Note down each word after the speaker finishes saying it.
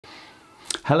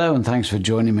Hello and thanks for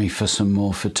joining me for some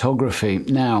more photography.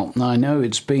 Now, I know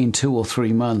it's been 2 or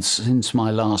 3 months since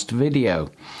my last video.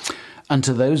 And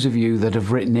to those of you that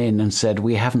have written in and said,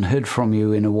 we haven't heard from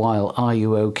you in a while, are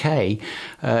you okay?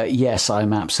 Yes,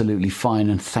 I'm absolutely fine,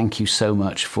 and thank you so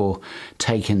much for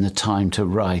taking the time to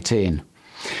write in.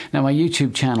 Now, my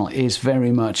YouTube channel is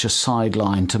very much a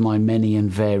sideline to my many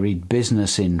and varied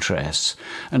business interests.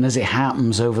 And as it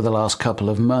happens, over the last couple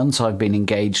of months, I've been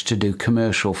engaged to do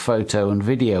commercial photo and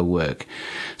video work.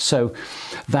 So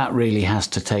that really has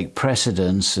to take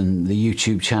precedence, and the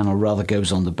YouTube channel rather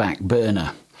goes on the back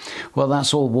burner. Well,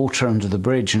 that's all water under the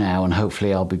bridge now, and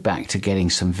hopefully I'll be back to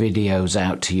getting some videos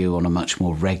out to you on a much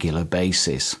more regular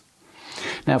basis.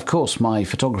 Now, of course, my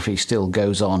photography still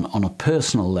goes on a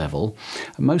personal level,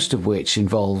 most of which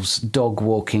involves dog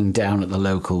walking down at the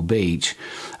local beach.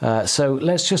 So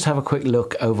let's just have a quick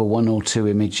look over 1 or 2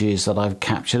 images that I've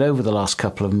captured over the last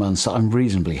couple of months that I'm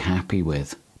reasonably happy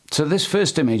with. So this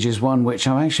first image is one which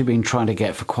I've actually been trying to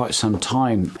get for quite some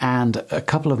time, and a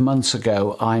couple of months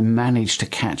ago I managed to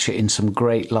catch it in some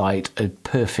great light at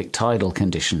perfect tidal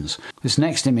conditions. This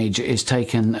next image is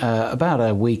taken about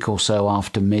a week or so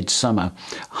after midsummer.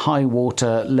 High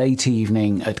water, late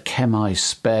evening at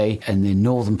Chemy's Bay in the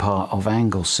northern part of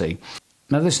Anglesey.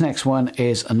 Now, this next one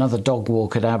is another dog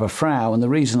walk at Aberfrau, and the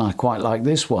reason I quite like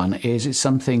this one is it's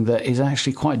something that is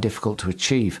actually quite difficult to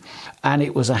achieve. And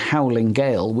it was a howling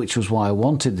gale, which was why I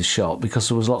wanted the shot, because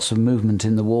there was lots of movement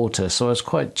in the water. So I was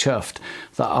quite chuffed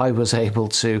that I was able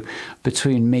to,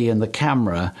 between me and the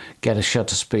camera, get a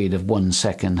shutter speed of 1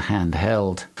 second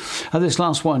handheld. And this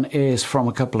last one is from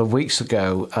a couple of weeks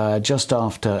ago, just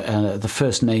after the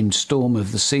first named storm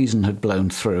of the season had blown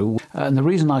through. And the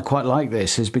reason I quite like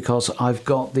this is because I've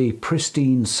got the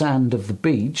pristine sand of the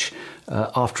beach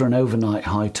after an overnight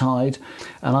high tide,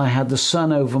 and I had the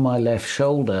sun over my left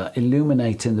shoulder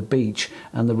illuminating the beach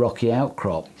and the rocky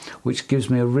outcrop, which gives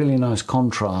me a really nice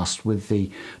contrast with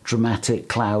the dramatic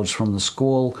clouds from the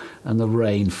squall and the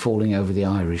rain falling over the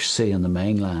Irish Sea and the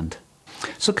mainland.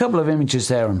 So a couple of images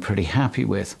there I'm pretty happy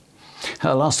with.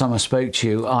 Last time I spoke to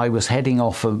you, I was heading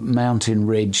off a mountain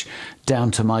ridge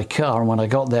down to my car, and when I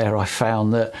got there I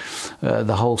found that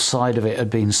the whole side of it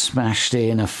had been smashed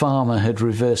in. A farmer had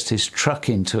reversed his truck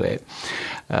into it,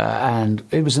 and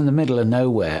it was in the middle of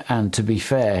nowhere, and to be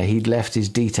fair, he'd left his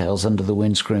details under the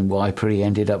windscreen wiper. He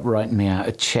ended up writing me out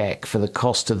a cheque for the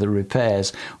cost of the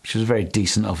repairs, which was very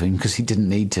decent of him because he didn't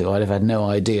need to. I'd have had no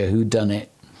idea who'd done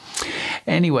it.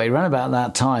 Anyway, around about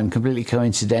that time, completely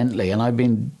coincidentally, and I've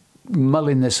been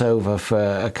mulling this over for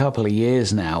a couple of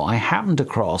years now, I happened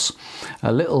across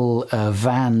a little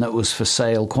van that was for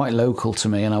sale quite local to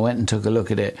me, and I went and took a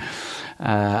look at it.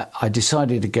 I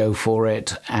decided to go for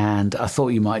it, and I thought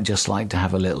you might just like to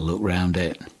have a little look round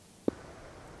it.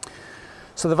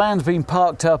 So the van's been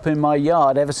parked up in my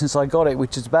yard ever since I got it,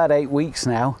 which is about 8 weeks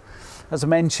now. As I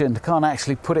mentioned, I can't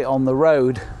actually put it on the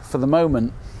road for the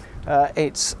moment.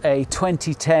 It's a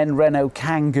 2010 Renault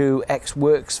Kangoo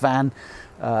X-Works van,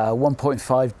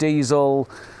 1.5 diesel.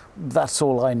 That's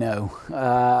all I know.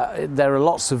 There are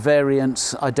lots of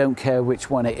variants. I don't care which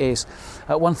one it is.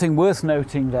 One thing worth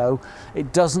noting though,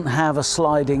 it doesn't have a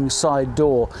sliding side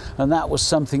door, and that was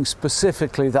something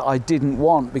specifically that I didn't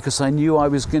want because I knew I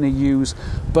was going to use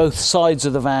both sides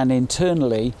of the van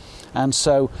internally, and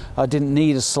so I didn't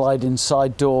need a sliding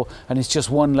side door, and it's just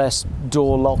one less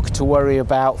door lock to worry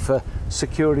about for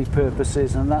security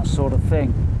purposes and that sort of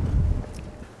thing.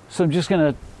 So I'm just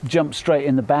going to jump straight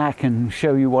in the back and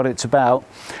show you what it's about.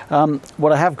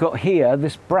 What I have got here,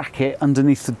 this bracket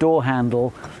underneath the door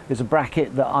handle, is a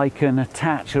bracket that I can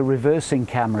attach a reversing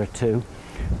camera to,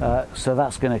 so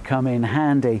that's going to come in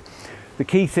handy. The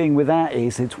key thing with that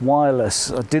is it's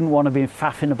wireless. I didn't want to be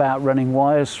faffing about running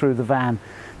wires through the van.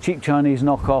 Cheap Chinese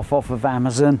knockoff off of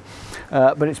Amazon,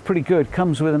 but it's pretty good.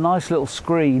 Comes with a nice little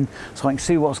screen so I can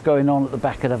see what's going on at the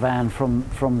back of the van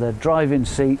from the driving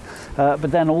seat, but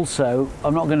then also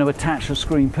I'm not going to attach the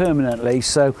screen permanently,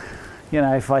 so you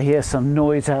know, if I hear some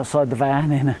noise outside the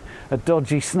van in a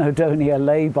dodgy Snowdonia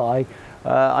lay-by,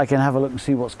 I can have a look and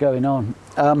see what's going on.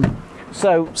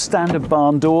 So standard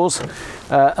barn doors,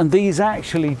 and these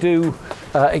actually do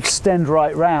extend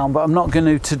right round, but I'm not going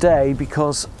to today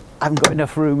because I haven't got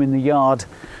enough room in the yard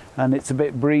and it's a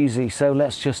bit breezy, so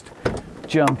let's just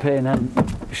jump in and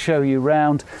show you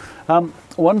round.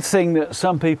 One thing that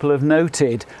some people have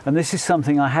noted, and this is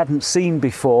something I hadn't seen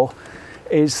before,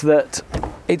 is that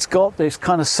it's got this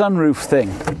kind of sunroof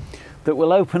thing that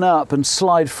will open up and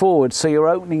slide forward, so you're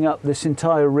opening up this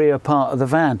entire rear part of the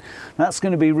van. That's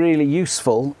going to be really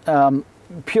useful.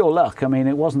 Pure luck. I mean,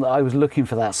 it wasn't that I was looking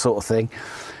for that sort of thing.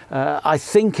 I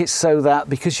think it's so that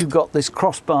because you've got this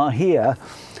crossbar here,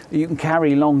 you can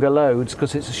carry longer loads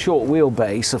because it's a short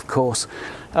wheelbase, of course.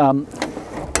 I'm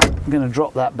going to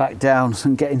drop that back down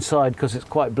and get inside because it's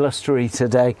quite blustery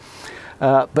today.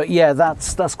 But yeah,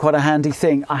 that's quite a handy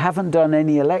thing. I haven't done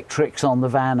any electrics on the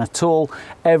van at all.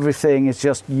 Everything is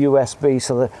just USB.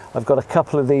 So I've got a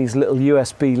couple of these little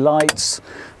USB lights.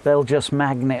 They'll just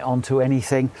magnet onto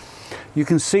anything. You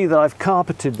can see that I've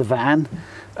carpeted the van.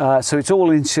 So it's all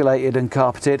insulated and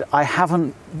carpeted. I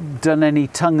haven't done any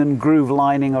tongue and groove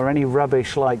lining or any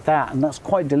rubbish like that. And that's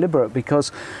quite deliberate because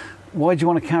why do you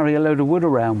want to carry a load of wood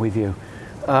around with you?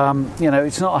 You know,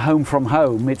 it's not a home from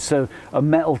home. It's a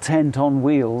metal tent on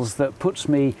wheels that puts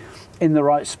me in the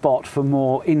right spot for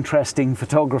more interesting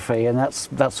photography, and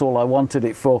that's all I wanted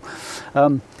it for.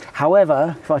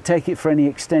 However, if I take it for any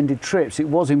extended trips, it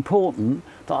was important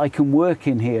that I can work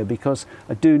in here because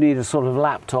I do need a sort of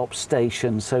laptop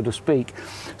station, so to speak.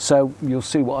 So you'll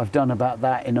see what I've done about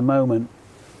that in a moment.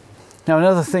 Now,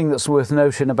 another thing that's worth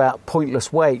noting about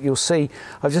pointless weight, you'll see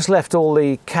I've just left all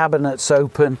the cabinets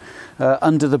open,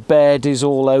 under the bed is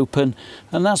all open,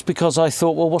 and that's because I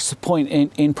thought, well, what's the point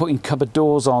in putting cupboard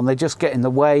doors on? They just get in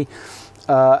the way,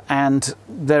 and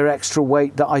they're extra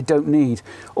weight that I don't need.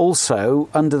 Also,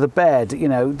 under the bed, you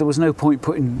know, there was no point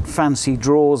putting fancy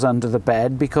drawers under the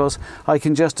bed because I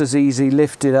can just as easily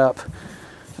lift it up.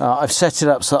 I've set it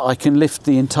up so that I can lift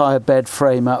the entire bed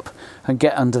frame up and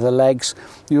get under the legs.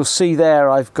 You'll see there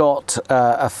I've got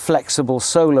a flexible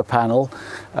solar panel.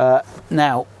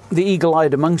 Now, the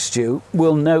eagle-eyed amongst you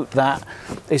will note that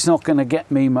it's not going to get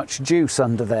me much juice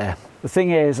under there. The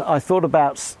thing is, I thought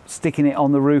about sticking it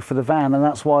on the roof of the van, and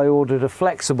that's why I ordered a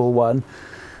flexible one,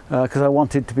 because I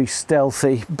wanted to be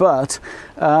stealthy. But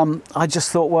I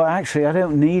just thought, well, actually, I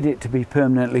don't need it to be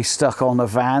permanently stuck on a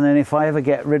van, and if I ever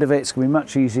get rid of it, it's going to be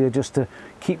much easier just to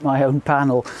keep my own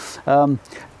panel.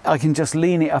 I can just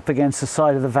lean it up against the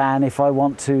side of the van if I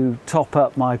want to top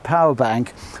up my power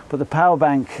bank, but the power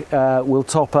bank will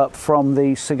top up from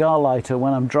the cigar lighter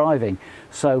when I'm driving.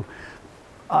 So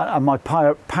my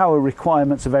power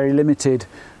requirements are very limited.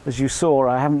 As you saw,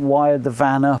 I haven't wired the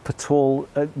van up at all.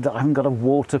 I haven't got a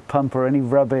water pump or any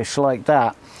rubbish like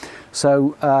that.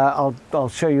 So I'll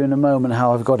show you in a moment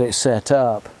how I've got it set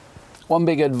up. One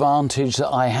big advantage that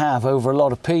I have over a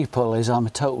lot of people is I'm a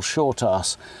total short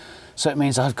ass. So it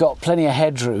means I've got plenty of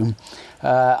headroom.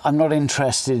 I'm not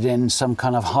interested in some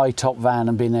kind of high top van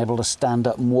and being able to stand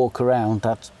up and walk around.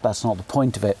 That's not the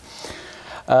point of it.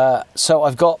 So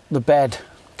I've got the bed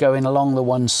going along the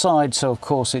one side, so of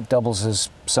course it doubles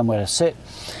as somewhere to sit.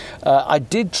 I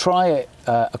did try it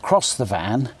across the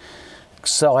van,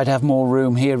 so I'd have more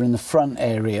room here in the front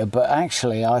area, but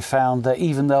actually I found that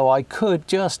even though I could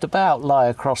just about lie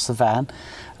across the van,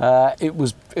 it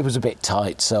was a bit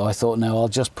tight, so I thought, no, I'll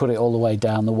just put it all the way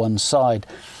down the one side.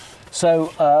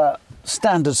 So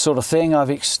standard sort of thing.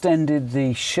 I've extended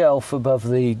the shelf above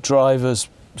the driver's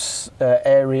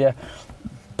area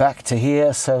back to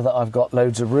here so that I've got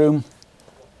loads of room.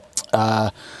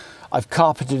 I've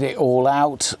carpeted it all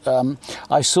out.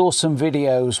 I saw some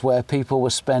videos where people were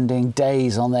spending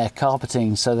days on their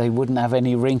carpeting so they wouldn't have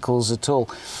any wrinkles at all.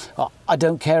 I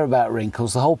don't care about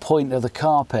wrinkles. The whole point of the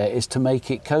carpet is to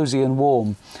make it cozy and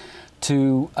warm,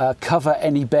 to cover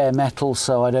any bare metal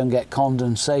so I don't get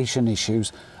condensation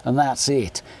issues, and that's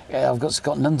it. It's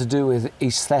got nothing to do with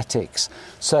aesthetics.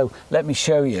 So let me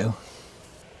show you.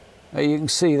 You can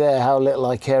see there how little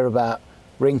I care about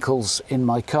wrinkles in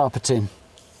my carpeting.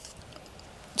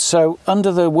 So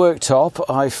under the worktop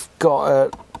I've got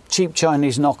a cheap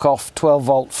Chinese knockoff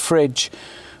 12-volt fridge,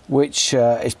 which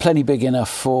is plenty big enough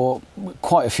for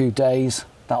quite a few days.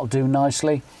 That'll do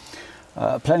nicely.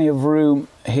 Plenty of room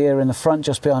here in the front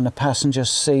just behind the passenger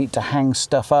seat to hang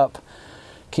stuff up,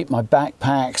 keep my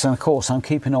backpacks, and of course I'm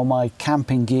keeping all my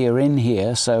camping gear in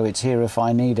here, so it's here if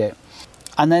I need it.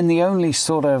 And then the only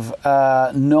sort of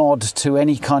nod to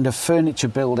any kind of furniture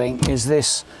building is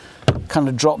this kind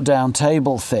of drop-down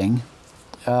table thing.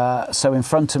 So in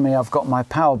front of me I've got my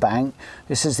power bank.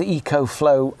 This is the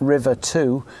EcoFlow River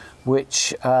 2,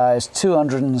 which is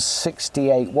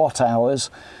 268 watt hours.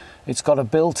 It's got a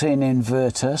built-in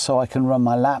inverter so I can run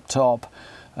my laptop,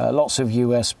 lots of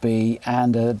USB,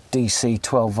 and a DC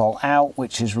 12-volt out,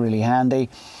 which is really handy.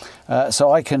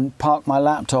 So I can park my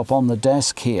laptop on the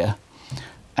desk here,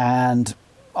 and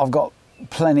I've got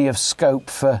plenty of scope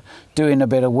for doing a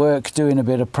bit of work, doing a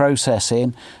bit of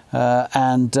processing,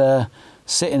 and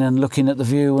sitting and looking at the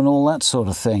view and all that sort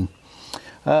of thing.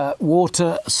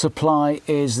 Water supply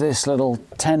is this little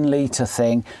 10-litre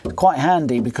thing. Quite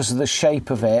handy because of the shape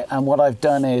of it, and what I've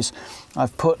done is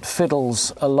I've put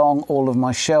fiddles along all of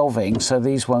my shelving so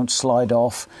these won't slide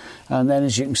off, and then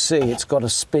as you can see it's got a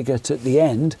spigot at the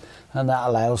end, and that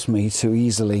allows me to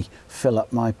easily fill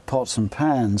up my pots and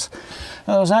pans.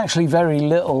 Now, there's actually very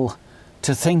little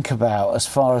to think about as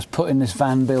far as putting this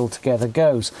van build together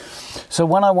goes. So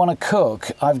when I want to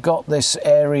cook, I've got this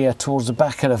area towards the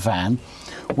back of the van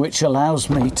which allows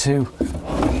me to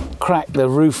crack the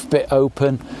roof bit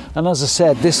open, and as I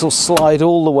said, this will slide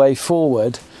all the way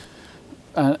forward,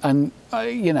 and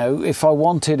you know, if I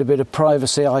wanted a bit of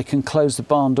privacy I can close the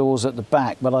barn doors at the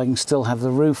back, but I can still have the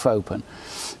roof open.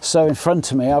 So in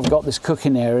front of me I've got this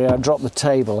cooking area, I drop the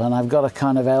table, and I've got a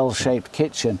kind of L-shaped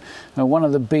kitchen. And one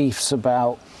of the beefs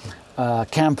about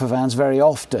camper vans very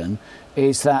often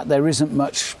is that there isn't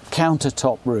much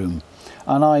countertop room.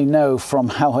 And I know from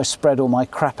how I spread all my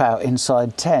crap out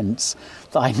inside tents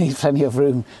that I need plenty of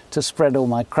room to spread all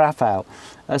my crap out,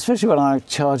 especially when I'm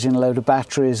charging a load of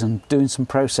batteries and doing some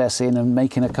processing and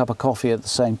making a cup of coffee at the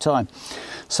same time.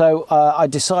 So I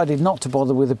decided not to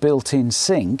bother with a built-in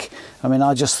sink. I mean,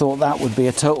 I just thought that would be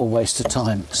a total waste of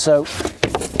time. So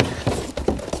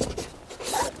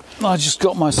I just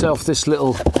got myself this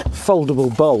little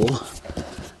foldable bowl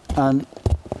and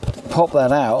pop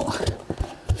that out,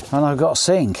 and I've got a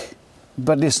sink,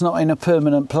 but it's not in a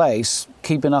permanent place,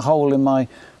 keeping a hole in my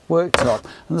worktop.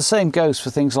 And the same goes for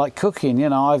things like cooking. You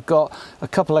know, I've got a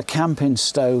couple of camping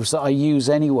stoves that I use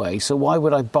anyway, so why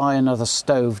would I buy another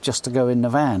stove just to go in the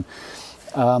van?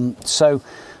 So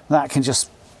that can just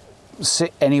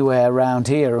sit anywhere around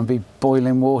here and be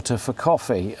boiling water for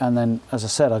coffee. And then, as I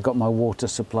said, I've got my water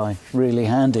supply really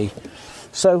handy.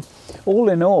 So all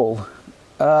in all,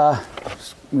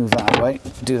 move that away,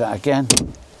 do that again.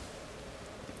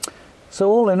 So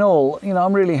all in all, you know,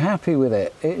 I'm really happy with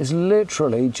it. It is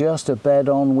literally just a bed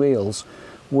on wheels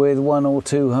with one or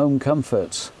two home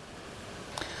comforts.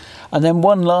 And then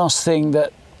one last thing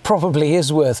that probably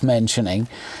is worth mentioning.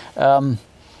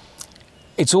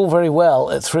 It's all very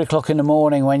well at 3 o'clock in the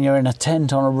morning when you're in a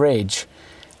tent on a ridge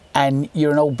and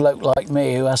you're an old bloke like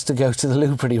me who has to go to the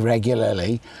loo pretty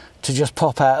regularly to just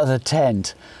pop out of the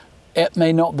tent. It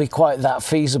may not be quite that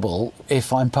feasible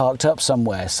if I'm parked up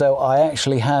somewhere, so I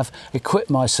actually have equipped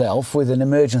myself with an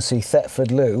emergency Thetford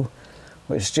loo,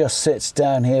 which just sits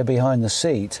down here behind the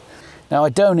seat. Now, I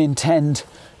don't intend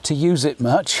to use it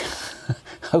much,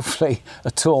 hopefully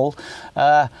at all,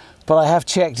 but I have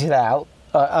checked it out.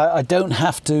 I don't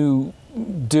have to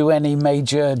do any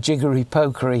major jiggery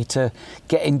pokery to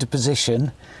get into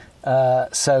position.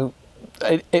 So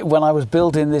when I was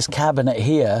building this cabinet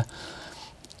here,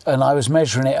 and I was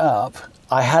measuring it up,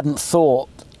 I hadn't thought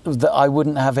that I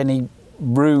wouldn't have any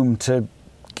room to...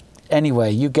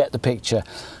 Anyway, you get the picture.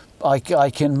 I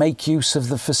can make use of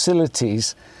the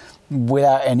facilities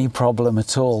without any problem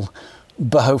at all,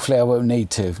 but hopefully I won't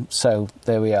need to. So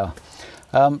there we are.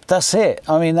 That's it.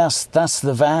 I mean, that's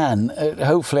the van.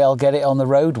 Hopefully I'll get it on the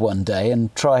road one day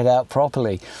and try it out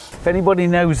properly. If anybody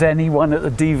knows anyone at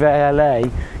the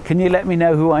DVLA, can you let me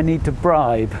know who I need to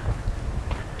bribe?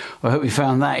 I hope you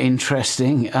found that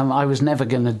interesting. I was never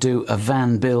going to do a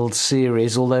van build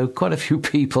series, although quite a few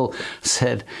people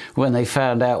said when they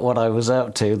found out what I was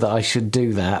up to that I should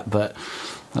do that, but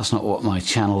that's not what my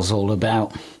channel's all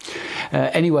about.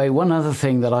 Anyway, one other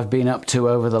thing that I've been up to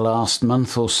over the last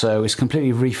month or so is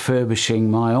completely refurbishing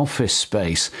my office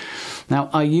space. Now,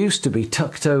 I used to be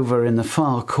tucked over in the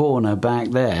far corner back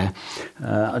there.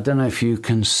 I don't know if you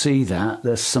can see that.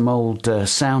 There's some old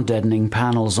sound deadening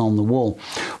panels on the wall.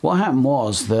 What happened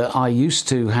was that I used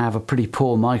to have a pretty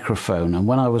poor microphone, and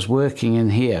when I was working in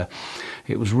here,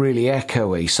 it was really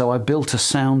echoey, so I built a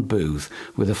sound booth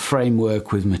with a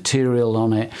framework with material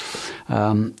on it,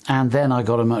 and then I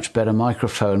got a much better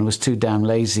microphone. I was too damn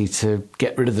lazy to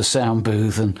get rid of the sound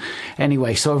booth, and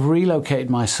anyway, so I've relocated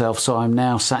myself, so I'm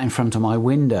now sat in front of my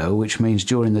window, which means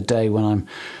during the day when I'm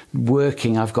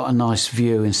working I've got a nice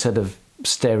view instead of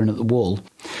staring at the wall.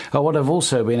 What I've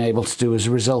also been able to do as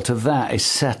a result of that is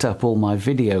set up all my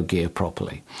video gear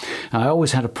properly. Now, I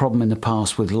always had a problem in the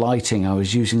past with lighting. I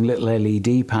was using little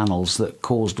LED panels that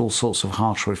caused all sorts of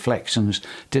harsh reflections.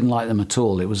 Didn't like them at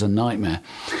all. It was a nightmare.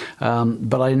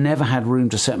 But I never had room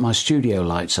to set my studio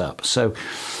lights up. So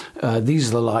these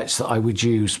are the lights that I would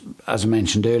use, as I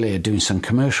mentioned earlier, doing some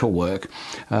commercial work.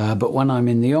 But when I'm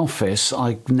in the office,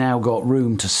 I've now got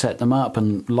room to set them up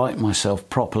and light myself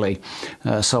properly,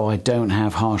 so I don't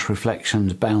have harsh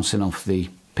reflections bouncing off the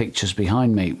pictures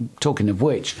behind me. Talking of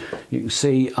which, you can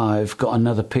see I've got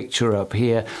another picture up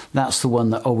here. That's the one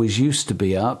that always used to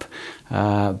be up,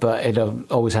 but it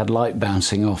always had light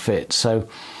bouncing off it. So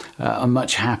I'm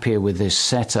much happier with this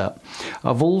setup.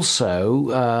 I've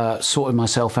also sorted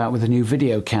myself out with a new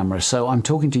video camera. So I'm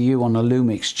talking to you on a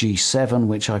Lumix G7,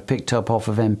 which I picked up off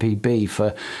of MPB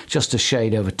for just a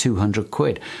shade over 200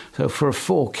 quid. So for a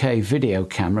 4K video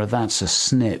camera, that's a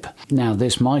snip. Now,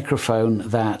 this microphone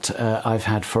that I've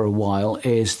had for a while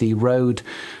is the Rode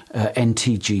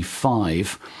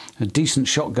NTG5, a decent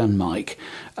shotgun mic,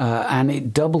 and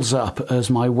it doubles up as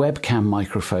my webcam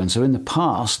microphone. So in the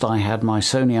past, I had my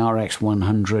Sony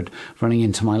RX100 running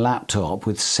into my laptop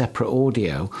with separate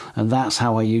audio, and that's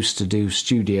how I used to do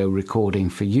studio recording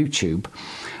for YouTube.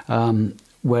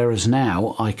 Whereas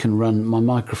now I can run my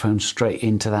microphone straight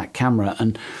into that camera,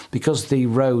 and because the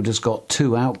Rode has got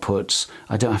two outputs,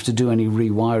 I don't have to do any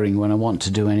rewiring when I want to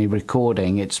do any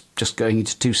recording. It's just going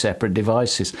into two separate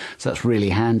devices, so that's really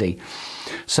handy.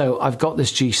 So I've got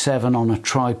this G7 on a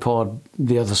tripod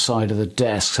the other side of the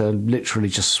desk, so literally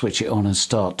just switch it on and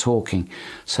start talking.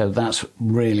 So that's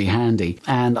really handy.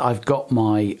 And I've got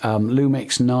my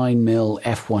Lumix 9mm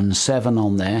f1.7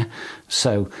 on there,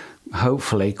 so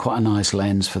hopefully quite a nice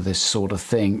lens for this sort of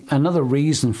thing. Another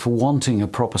reason for wanting a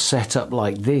proper setup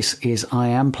like this is I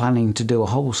am planning to do a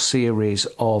whole series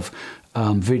of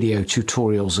video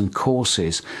tutorials and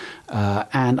courses,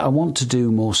 and I want to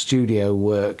do more studio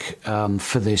work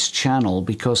for this channel,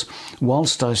 because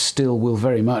whilst I still will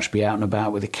very much be out and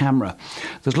about with a camera,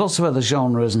 there's lots of other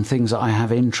genres and things that I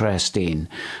have interest in,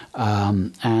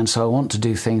 and so I want to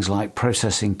do things like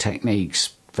processing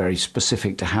techniques, very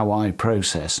specific to how I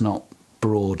process, not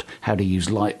broad how to use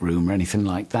Lightroom or anything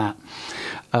like that.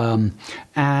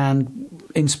 And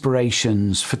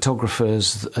inspirations,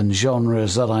 photographers and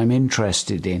genres that I'm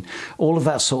interested in. All of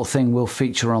that sort of thing will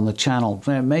feature on the channel.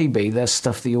 Maybe there's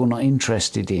stuff that you're not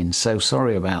interested in, so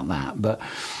sorry about that. But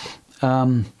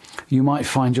you might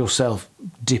find yourself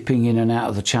dipping in and out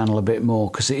of the channel a bit more,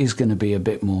 because it is going to be a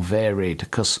bit more varied,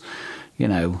 because you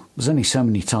know, there's only so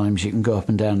many times you can go up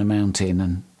and down a mountain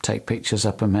and take pictures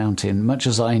up a mountain. Much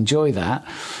as I enjoy that,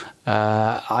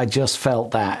 I just felt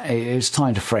that it's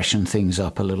time to freshen things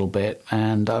up a little bit,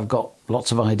 and I've got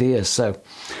lots of ideas, so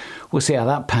we'll see how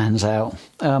that pans out.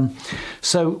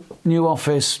 So new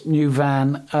office, new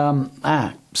van.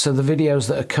 So the videos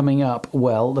that are coming up,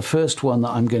 well, the first one that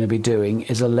I'm going to be doing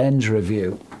is a lens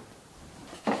review.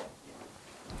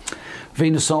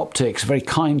 Venus Optics very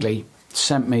kindly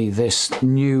sent me this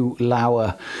new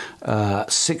Lauer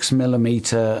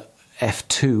 6mm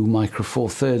f2 micro four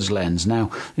thirds lens.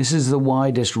 Now, this is the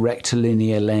widest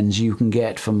rectilinear lens you can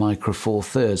get for micro four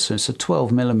thirds, so it's a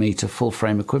 12mm full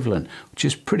frame equivalent, which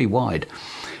is pretty wide.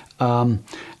 And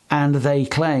they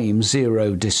claim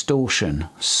zero distortion.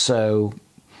 So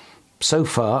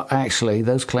far, actually,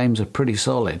 those claims are pretty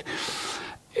solid.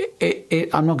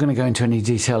 I'm not going to go into any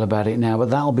detail about it now, but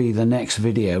that'll be the next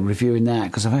video, reviewing that,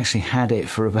 because I've actually had it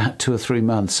for about 2 or 3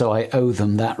 months, so I owe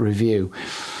them that review.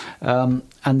 And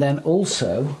then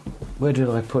also, where did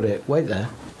I put it? Wait there.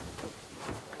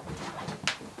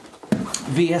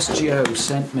 VSGO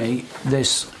sent me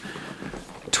this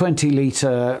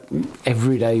 20-litre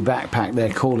everyday backpack,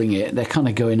 they're calling it. They're kind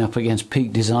of going up against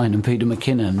Peak Design and Peter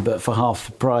McKinnon, but for half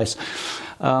the price.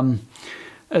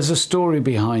 There's a story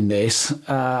behind this.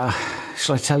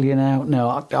 Shall I tell you now?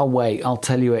 No, I'll wait. I'll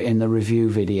tell you it in the review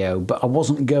video. But I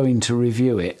wasn't going to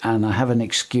review it, and I have an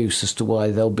excuse as to why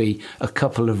there'll be a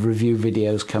couple of review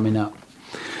videos coming up.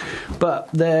 But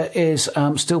there is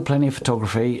still plenty of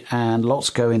photography and lots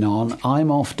going on. I'm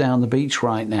off down the beach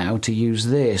right now to use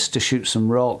this to shoot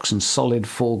some rocks and solid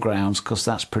foregrounds, because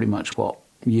that's pretty much what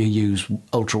you use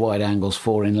ultra-wide angles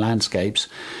for in landscapes.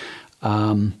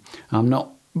 I'm not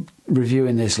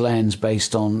reviewing this lens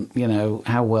based on, you know,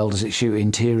 how well does it shoot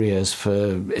interiors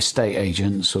for estate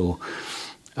agents, or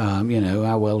you know,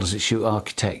 how well does it shoot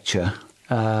architecture.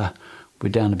 We're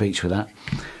down the beach with that.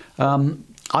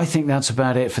 I think that's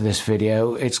about it for this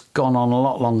video. It's gone on a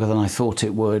lot longer than I thought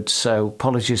it would, so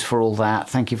apologies for all that.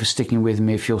 Thank you for sticking with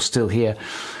me if you're still here,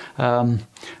 and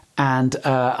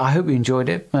I hope you enjoyed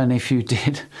it, and if you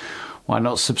did, why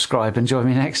not subscribe and join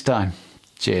me next time.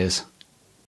 Cheers.